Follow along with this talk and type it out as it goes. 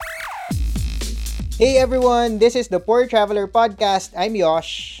Hey everyone, this is the Poor Traveler Podcast. I'm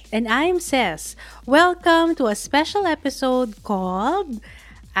Yosh. And I'm Ces. Welcome to a special episode called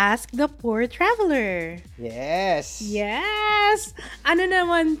Ask the Poor Traveler. Yes. Yes! Ano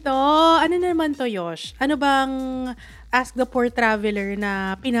naman to, Yosh? Ano bang Ask the Poor Traveler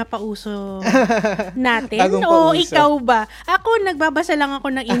na pinapauso natin? Bagong O pauso. ikaw ba? Ako, nagbabasa lang ako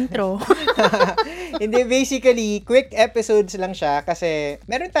ng intro. Hindi, basically, quick episodes lang siya kasi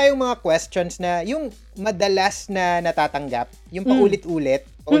meron tayong mga questions na yung madalas na natatanggap, yung paulit-ulit.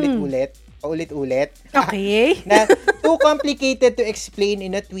 Okay. Na too complicated to explain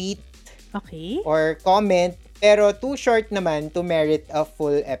in a tweet Okay. or comment, pero too short naman to merit a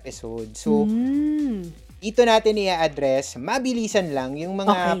full episode. So, dito natin i-address, mabilisan lang yung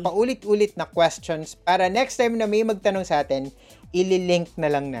mga paulit-ulit na questions para next time na may magtanong sa atin, ililink na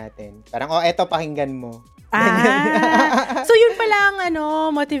lang natin. Parang, eto, pakinggan mo. So yun pala ang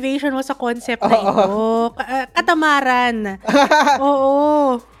motivation mo sa concept na ito. Katamaran.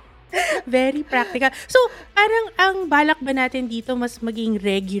 Oo. Very practical. So, parang ang balak ba natin dito mas maging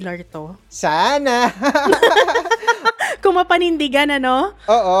regular to? Sana! Kung mapanindigan,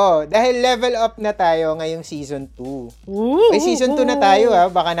 Oo, dahil level up na tayo ngayong season 2. May season 2 na tayo,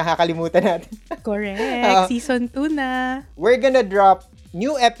 baka nakakalimutan natin. Correct. Season 2 na. We're gonna drop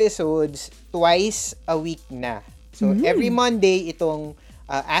new episodes twice a week na. So, every Monday, itong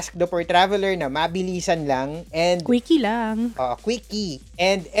Ask the Poor Traveler na mabilisan lang. And Quickie lang. Quickie.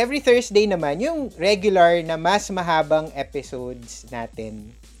 And every Thursday naman, yung regular na mas mahabang episodes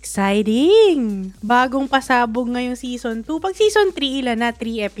natin. Exciting! Bagong pasabog ngayong season 2. Pag season 3, ilan na?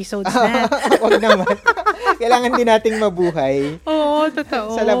 3 episodes na. Wag naman. Kailangan din nating mabuhay. Oo,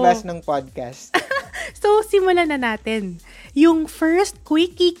 totoo. Sa labas ng podcast. So, simulan na natin. Yung first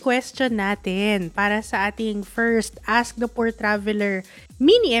quickie question natin para sa ating first Ask the Poor Traveler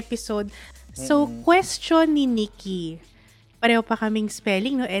mini episode. So, question ni Nikki. Pareho pa kaming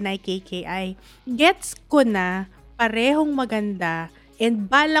spelling, no? Nikki. Gets ko na parehong maganda and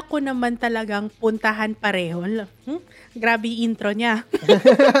balak ko naman talagang puntahan pareho. Grabe yung intro niya.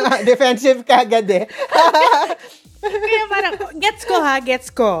 Defensive ka agad eh. Kaya parang, gets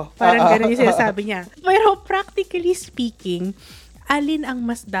ko. Parang gano'n yung sinasabi niya. Pero practically speaking, alin ang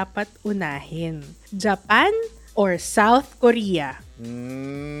mas dapat unahin? Japan or South Korea?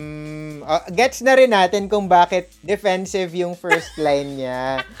 Gets na rin natin kung bakit defensive yung first line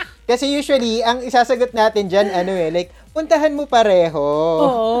niya. Kasi usually, ang isasagot natin dyan, like, puntahan mo pareho.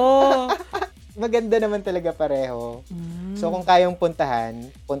 Oo. Maganda naman talaga pareho. So, kung kayong puntahan.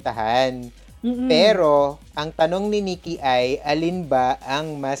 Pero, ang tanong ni Nikki ay, alin ba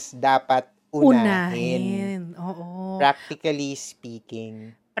ang mas dapat unahin? Oo. Practically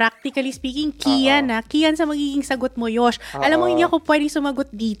speaking. Kiyan sa magiging sagot mo, Yosh. Alam mo, hindi ako pwedeng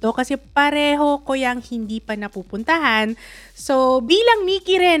sumagot dito kasi pareho ko yung hindi pa napupuntahan. So, bilang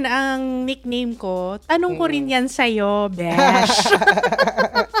Nikki rin ang nickname ko, tanong ko rin yan sa'yo, Besh.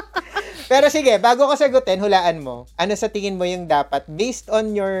 Pero sige, bago ko sagutin, hulaan mo. Ano sa tingin mo yung dapat based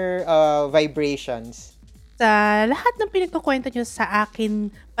on your vibrations? Sa lahat ng pinagkukwento nyo sa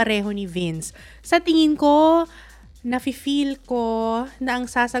akin, pareho ni Vince. Sa tingin ko, nafe-feel ko na ang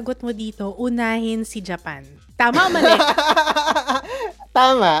sasagot mo dito, unahin si Japan. Tama o mali?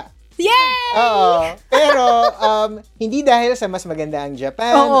 Tama. Yay! Oo. Pero, hindi dahil sa mas maganda ang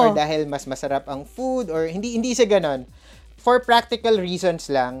Japan or dahil mas masarap ang food or hindi sa ganon. For practical reasons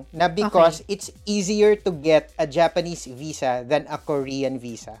lang na because it's easier to get a Japanese visa than a Korean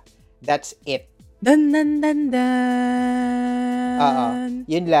visa. That's it. Dan.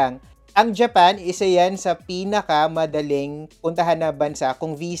 Yun lang. Ang Japan, isa yan sa pinakamadaling puntahan na bansa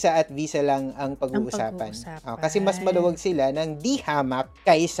kung visa at visa lang ang pag-uusapan. Kasi mas maluwag sila ng di-hamak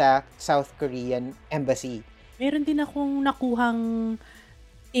kaysa South Korean Embassy. Meron din akong nakuhang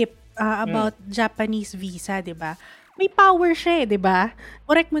tip about Japanese visa, di ba? May power siya, di ba?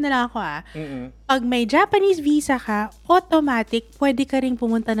 Correct mo na lang ako, Pag may Japanese visa ka, automatic, pwede ka rin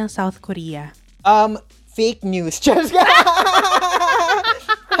pumunta ng South Korea. Fake news.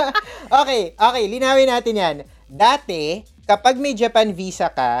 Okay, linawin natin yan. Dati, kapag may Japan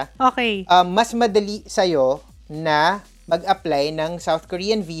visa ka, mas madali sa'yo na mag-apply ng South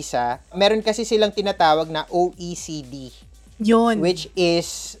Korean visa. Meron kasi silang tinatawag na OECD. Yun. Which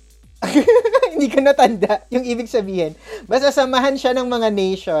is, hindi ko natanda yung ibig sabihin. Basta samahan siya ng mga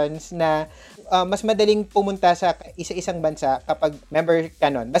nations na mas madaling pumunta sa isa-isang bansa kapag member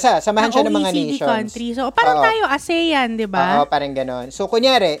ka nun. Basta, samahan siya ng mga OECD nations. country. So, parang tayo, ASEAN, di ba? Oo, parang ganon. So,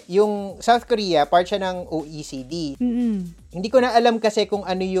 kunyari, yung South Korea, part siya ng OECD. Hindi ko na alam kasi kung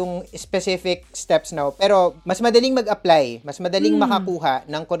ano yung specific steps now. Pero, mas madaling mag-apply, mas madaling makakuha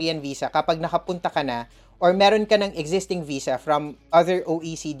ng Korean visa kapag nakapunta ka na or meron ka ng existing visa from other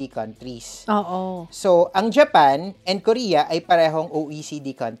OECD countries. Oo. So, ang Japan and Korea ay parehong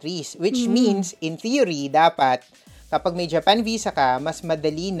OECD countries, which means, in theory, dapat, kapag may Japan visa ka, mas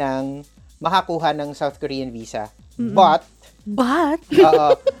madali nang makakuha ng South Korean visa. But?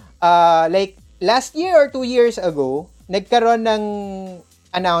 Like, last year or 2 years ago, nagkaroon ng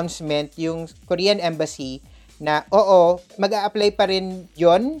announcement yung Korean Embassy na, mag-a-apply pa rin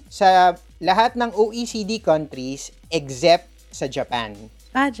yon sa lahat ng OECD countries except sa Japan.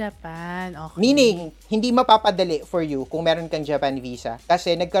 Japan. Okay. Meaning, hindi mapapadali for you kung meron kang Japan visa.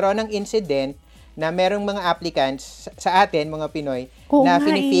 Kasi nagkaroon ng incident na merong mga applicants sa atin, mga Pinoy, na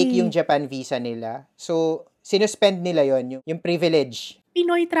fini-fake yung Japan visa nila. So, sinuspend nila yon yung privilege.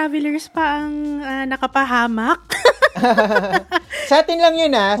 Pinoy travelers pa ang nakapahamak. Sa atin lang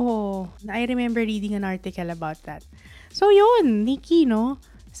yun, I remember reading an article about that. So, yun, Nikki, no?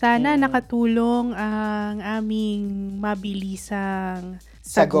 Sana nakatulong ang aming mabilisang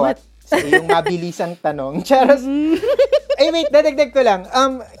sagot. Sa iyong mabilisang tanong. Charos. Ay, wait, dadagdag ko lang.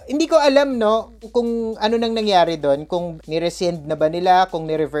 Hindi ko alam, no, kung ano nang nangyari doon, kung ni-rescind na ba nila, kung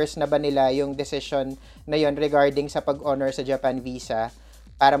ni-reverse na ba nila yung decision na yon regarding sa pag-honor sa Japan visa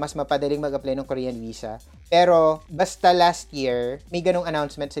para mas mapadaling mag-apply ng Korean visa. Pero, basta last year, may ganong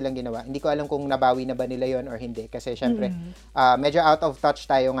announcement silang ginawa. Hindi ko alam kung nabawi na ba nila yon or hindi. Kasi, syempre, medyo out of touch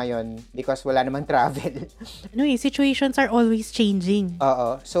tayo ngayon because wala namang travel. Situations are always changing.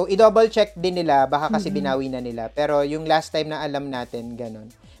 Oo. So, i-double check din nila. Baka kasi binawi na nila. Pero, yung last time na alam natin,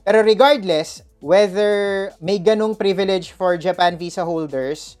 ganon. Pero, regardless, whether may ganong privilege for Japan visa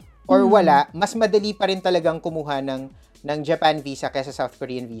holders or wala, mas madali pa rin talagang kumuha ng Japan visa kaysa South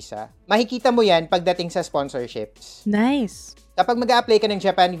Korean visa. Makikita mo yan pagdating sa sponsorships. Nice. Kapag mag-a-apply ka ng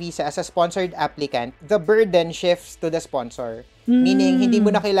Japan visa as a sponsored applicant, the burden shifts to the sponsor. Meaning, hindi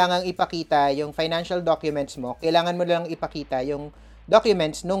mo na kailangang ipakita yung financial documents mo. Kailangan mo lang ipakita yung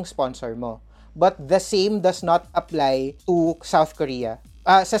documents nung sponsor mo. But the same does not apply to South Korea.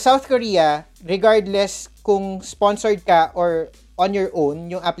 Sa South Korea, regardless kung sponsored ka or on your own,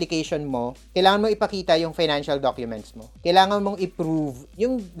 yung application mo, kailangan mo ipakita yung financial documents mo. Kailangan mong i-prove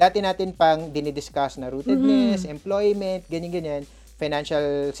yung dati natin pang dinidiscuss na rootedness, employment, ganyan-ganyan,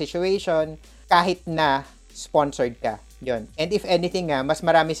 financial situation, kahit na sponsored ka. Yun. And if anything nga, mas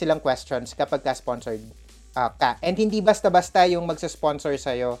marami silang questions kapag ka-sponsored ka. And hindi basta-basta yung magsa-sponsor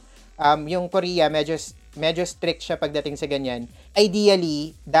sa'yo. Yung Korea, medyo strict siya pagdating sa ganyan.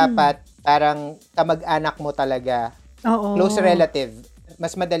 Ideally, dapat parang kamag-anak mo talaga. Oo. Close relative.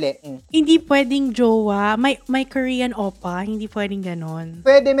 Mas madali. Hindi pwedeng jowa. May Korean oppa. Hindi pwedeng ganon.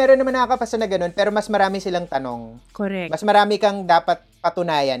 Pwede, meron naman nakakapasa na ganon, pero mas marami silang tanong. Correct. Mas marami kang dapat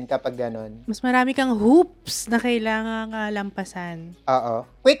patunayan kapag ganon. Mas marami kang hoops na kailangang lampasan. Oo.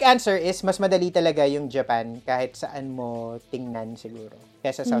 Quick answer is, mas madali talaga yung Japan kahit saan mo tingnan siguro.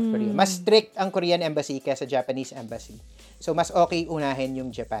 Kesa South Korea. Mas strict ang Korean embassy kesa Japanese embassy. So, mas okay unahin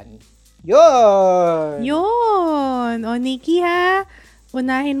yung Japan. Yun! O, Nikki ha,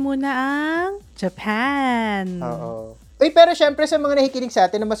 unahin muna ang Japan. Oo. Uy, pero syempre sa mga nakikinig sa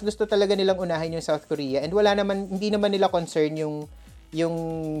atin na mas gusto talaga nilang unahin yung South Korea and hindi naman nila concern yung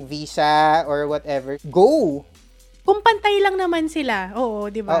visa or whatever, go! Kung pantay lang naman sila,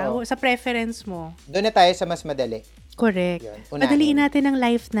 di ba? Sa preference mo. Doon na tayo sa mas madali. Correct. Padaliin natin ang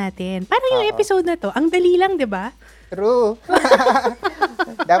life natin. Parang yung episode na to, ang dali lang, di ba? True.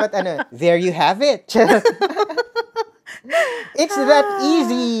 Dapat there you have it. It's that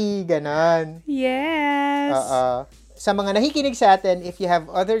easy. Ganon. Yes. Sa mga nakikinig sa atin, if you have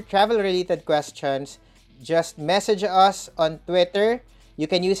other travel-related questions, just message us on Twitter. You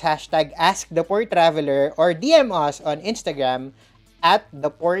can use hashtag AskThePoorTraveler or DM us on Instagram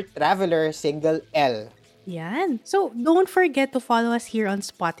 @ThePoorTraveler _L. Yan. So, don't forget to follow us here on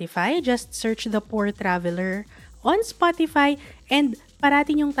Spotify. Just search The Poor Traveler on Spotify and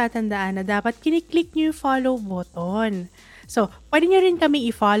parating yung tatandaan na dapat kiniklik nyo yung follow button. So, pwede nyo rin kami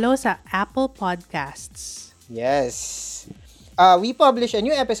i-follow sa Apple Podcasts. Yes. We publish a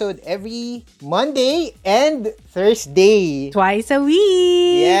new episode every Monday and Thursday. Twice a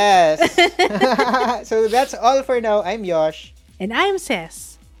week. Yes. So, that's all for now. I'm Yosh. And I'm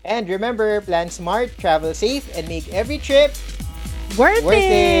Ces. And remember, plan smart, travel safe, and make every trip worth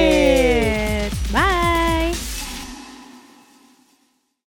it!